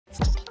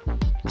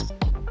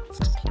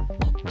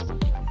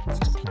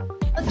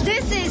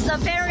This is a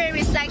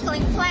battery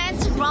recycling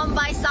plant run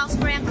by South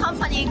Korean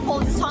company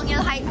called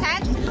Songil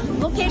High-Tech,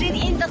 located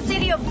in the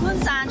city of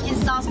Gunsan in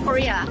South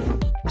Korea.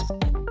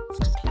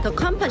 The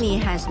company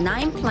has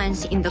 9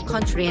 plants in the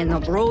country and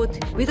abroad,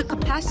 with a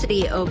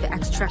capacity of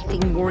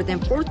extracting more than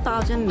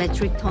 4,000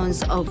 metric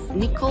tons of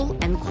nickel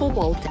and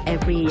cobalt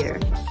every year.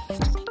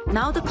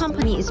 Now the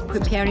company is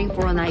preparing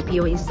for an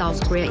IPO in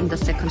South Korea in the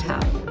second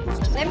half.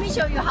 Let me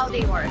show you how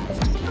they work.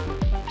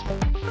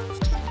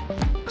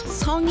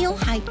 Songil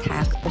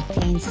High-Tech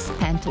obtains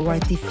spent or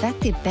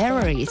defective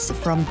batteries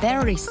from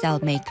battery cell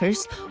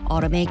makers,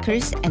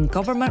 automakers, and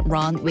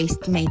government-run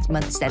waste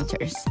management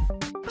centers.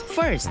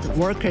 First,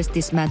 workers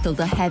dismantle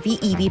the heavy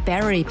EV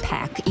battery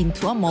pack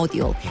into a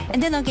module,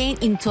 and then again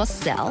into a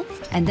cell,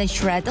 and then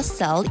shred the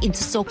cell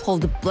into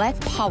so-called black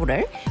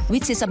powder,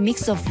 which is a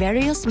mix of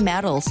various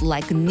metals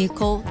like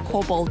nickel,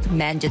 cobalt,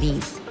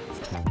 manganese.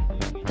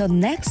 The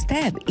next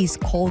step is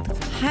called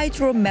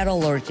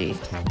hydrometallurgy,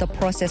 the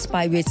process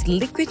by which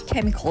liquid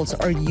chemicals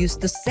are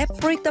used to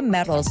separate the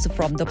metals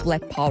from the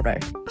black powder.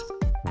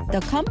 The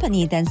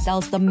company then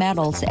sells the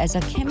metals as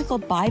a chemical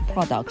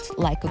byproduct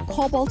like a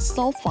cobalt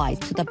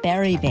sulfide to the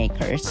battery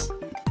makers.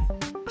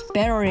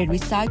 Battery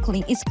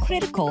recycling is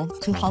critical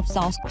to help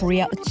South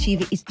Korea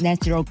achieve its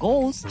net zero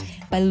goals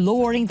by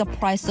lowering the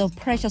price of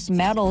precious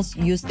metals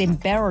used in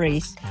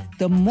batteries,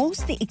 the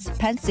most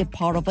expensive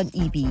part of an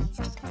EV.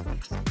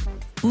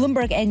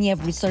 Bloomberg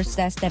NEF research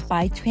says that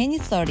by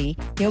 2030,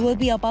 there will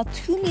be about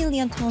 2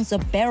 million tons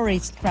of battery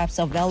scraps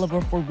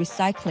available for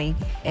recycling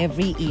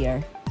every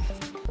year.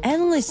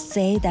 Analysts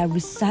say that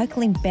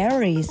recycling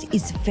batteries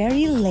is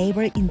very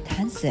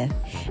labor-intensive,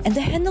 and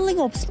the handling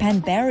of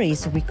spent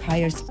batteries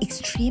requires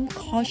extreme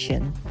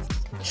caution.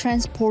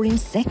 Transporting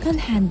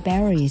second-hand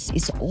batteries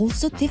is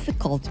also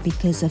difficult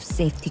because of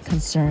safety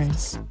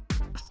concerns.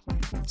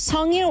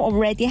 Songil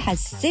already has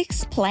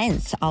 6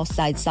 plants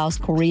outside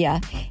South Korea,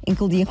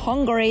 including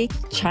Hungary,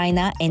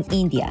 China, and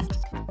India.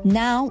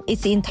 Now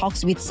it's in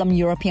talks with some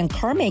European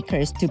car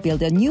makers to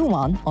build a new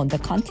one on the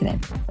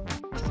continent.